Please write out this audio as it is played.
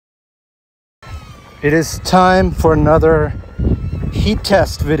It is time for another heat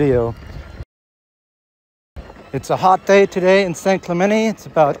test video. It's a hot day today in San Clemente. It's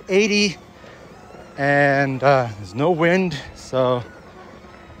about 80 and there's no wind, so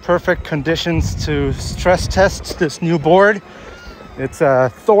perfect conditions to stress test this new board. It's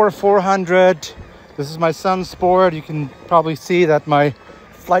a Thor400. This is my son's board. You can probably see that my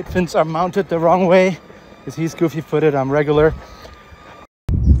flight fins are mounted the wrong way because he's goofy-footed, I'm regular.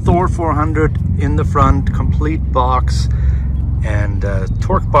 Thor400 in the front, complete box, and a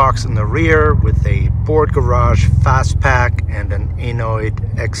torque box in the rear with a board garage fast pack and an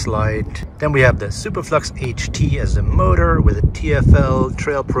Anoid X-Lite. Then we have the SuperFlux HT as the motor with a TFL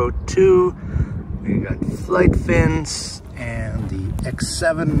Trail Pro 2. We got flight fins and the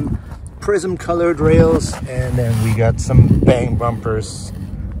X7 prism colored rails, and then we got some bang bumpers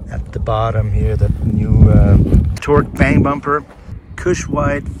at the bottom here, that new torque bang bumper. Cush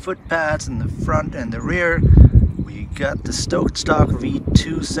wide foot pads in the front and the rear. We got the Stock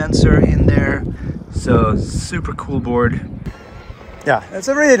V2 sensor in there, so super cool board. Yeah, it's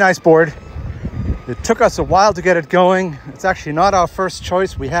a really nice board. It took us a while to get it going. It's actually not our first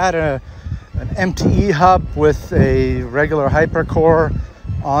choice. We had an MTE hub with a regular hypercore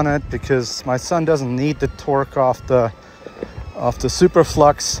on it because my son doesn't need the torque off the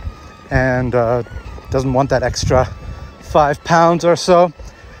SuperFlux and doesn't want that extra 5 pounds or so.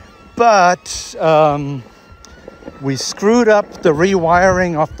 But we screwed up the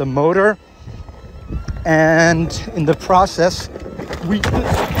rewiring of the motor, and in the process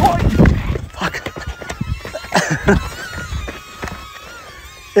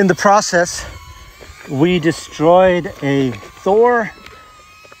we destroyed a Thor,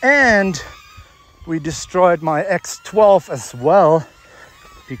 and we destroyed my X12 as well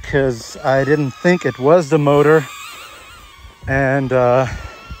because I didn't think it was the motor. And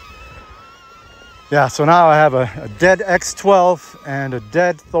yeah, so now I have a dead X12 and a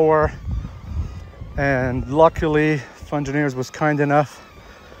dead Thor, and luckily Fungineers was kind enough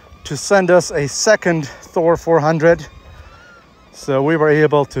to send us a second Thor400, so we were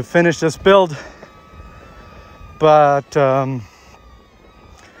able to finish this build. But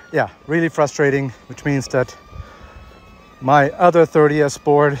yeah, really frustrating, which means that my other 30S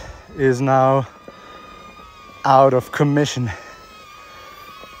board is now out of commission.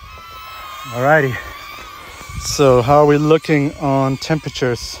 Alrighty, so how are we looking on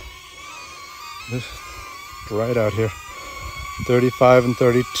temperatures? It's bright out here. 35 and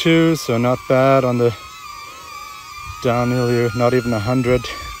 32, so not bad on the downhill here, not even 100.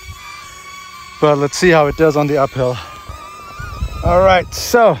 But let's see how it does on the uphill. Alright,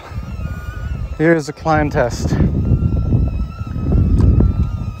 so here's the climb test.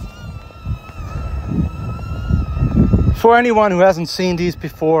 For anyone who hasn't seen these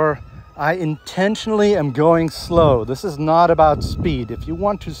before, I intentionally am going slow. This is not about speed. If you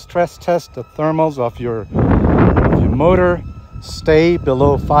want to stress test the thermals of your motor, stay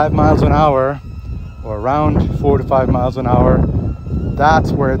below 5 miles an hour or around 4 to 5 miles an hour.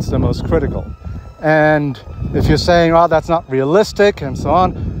 That's where it's the most critical. And if you're saying, oh, that's not realistic and so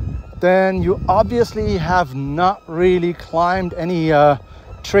on, then you obviously have not really climbed any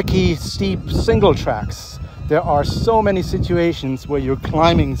tricky, steep single tracks. There are so many situations where you're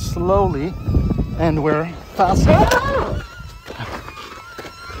climbing slowly and where fast.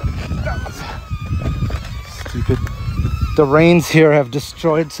 Stupid. The rains here have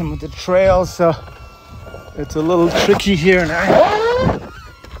destroyed some of the trails, so it's a little tricky here now.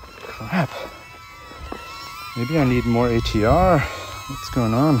 Crap. Maybe I need more ATR. What's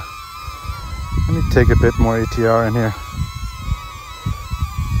going on? Let me take a bit more ATR in here.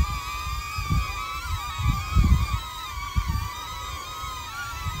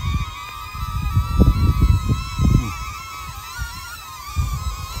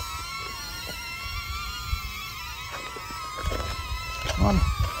 On.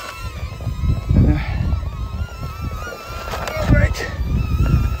 All right.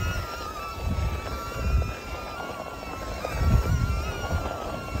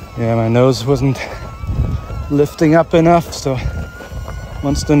 Yeah, my nose wasn't lifting up enough, so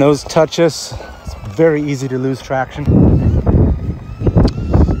once the nose touches, it's very easy to lose traction.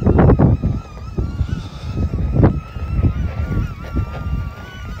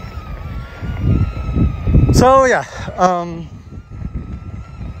 So yeah,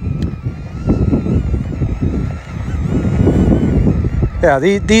 yeah,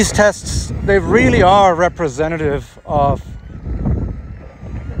 these tests, they really are representative of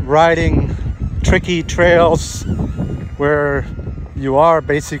riding tricky trails where you are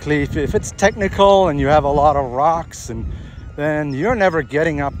basically, if it's technical and you have a lot of rocks, and then you're never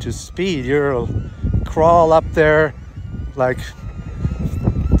getting up to speed. You're crawl up there like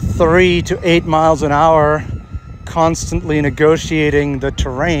 3 to 8 miles an hour, constantly negotiating the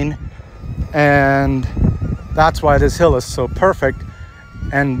terrain. And that's why this hill is so perfect.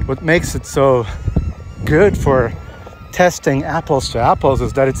 And what makes it so good for testing apples to apples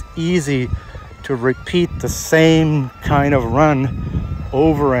is that it's easy to repeat the same kind of run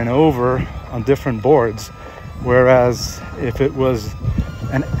over and over on different boards. Whereas if it was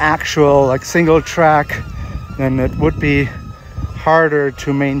an actual like single track, then it would be harder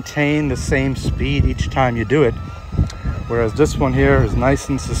to maintain the same speed each time you do it. Whereas this one here is nice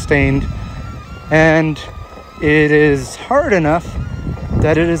and sustained, and it is hard enough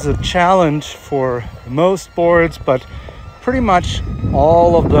that it is a challenge for most boards, but pretty much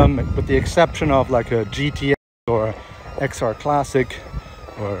all of them, with the exception of like a GTS or a XR Classic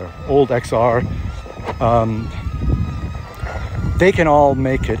or old XR, they can all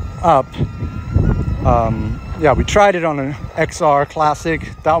make it up. Yeah, we tried it on an XR Classic.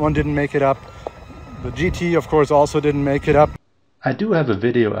 That one didn't make it up. The GT, of course, also didn't make it up. I do have a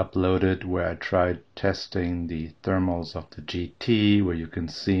video uploaded where I tried testing the thermals of the GT, where you can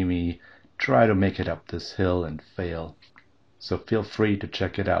see me try to make it up this hill and fail. So feel free to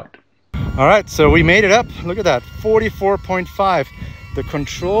check it out. All right, so we made it up. Look at that, 44.5. The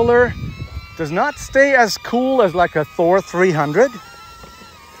controller does not stay as cool as like a Thor400,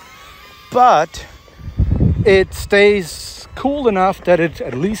 but it stays cool enough that it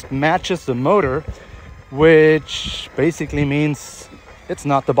at least matches the motor, which basically means it's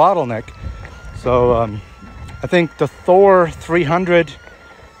not the bottleneck. So I think the Thor400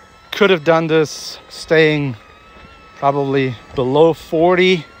 could have done this staying probably below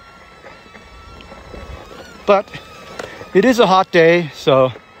 40, but it is a hot day,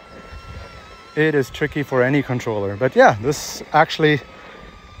 so it is tricky for any controller. But yeah, this actually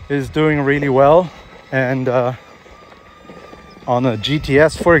is doing really well. And on a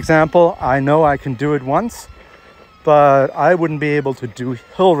GTS, for example, I know I can do it once, but I wouldn't be able to do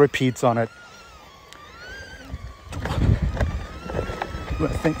hill repeats on it. I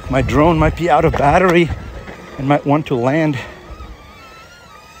think my drone might be out of battery and might want to land,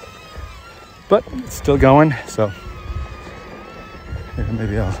 but it's still going, so yeah,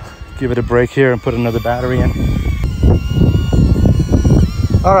 maybe I'll give it a break here and put another battery in.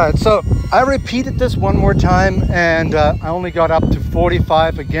 All right, so I repeated this one more time, and I only got up to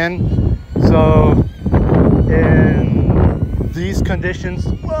 45 again. So in these conditions,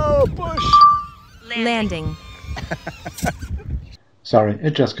 whoa, bush! Landing. Sorry,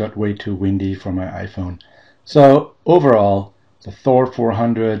 it just got way too windy for my iPhone. So overall, the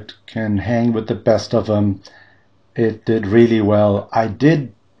Thor400 can hang with the best of them. It did really well. I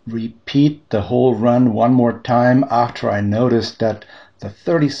did repeat the whole run one more time after I noticed that the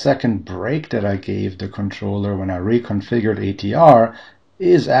 30-second break that I gave the controller when I reconfigured ATR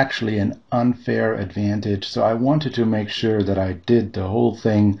is actually an unfair advantage. So I wanted to make sure that I did the whole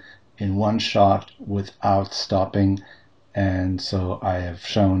thing in one shot without stopping. And so I have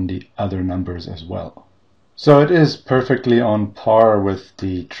shown the other numbers as well. So it is perfectly on par with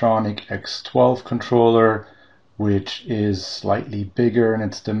the Tronic X12 controller, which is slightly bigger in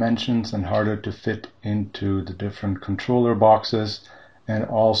its dimensions and harder to fit into the different controller boxes, and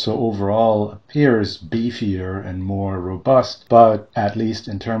also overall appears beefier and more robust. But at least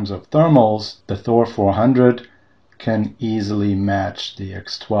in terms of thermals, the Thor400 can easily match the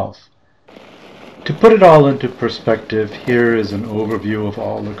X12. To put it all into perspective, here is an overview of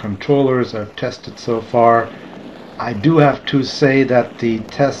all the controllers I've tested so far. I do have to say that the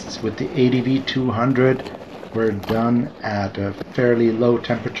tests with the ADV200 were done at a fairly low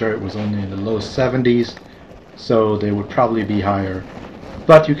temperature. It was only in the low 70s, so they would probably be higher.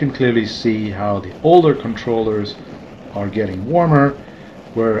 But you can clearly see how the older controllers are getting warmer,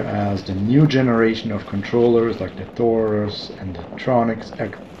 whereas the new generation of controllers like the Thors and the Tronics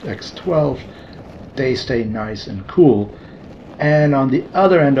X12, they stay nice and cool. And on the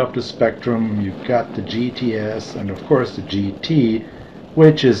other end of the spectrum, you've got the GTS and of course the GT,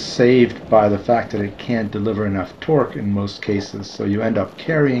 which is saved by the fact that it can't deliver enough torque in most cases, so you end up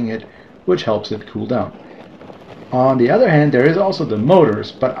carrying it, which helps it cool down. On the other hand, there is also the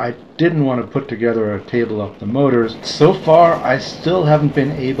motors, but I didn't want to put together a table of the motors. So far, I still haven't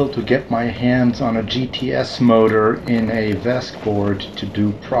been able to get my hands on a GTS motor in a VESC board to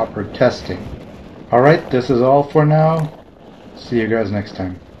do proper testing. Alright, this is all for now. See you guys next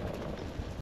time.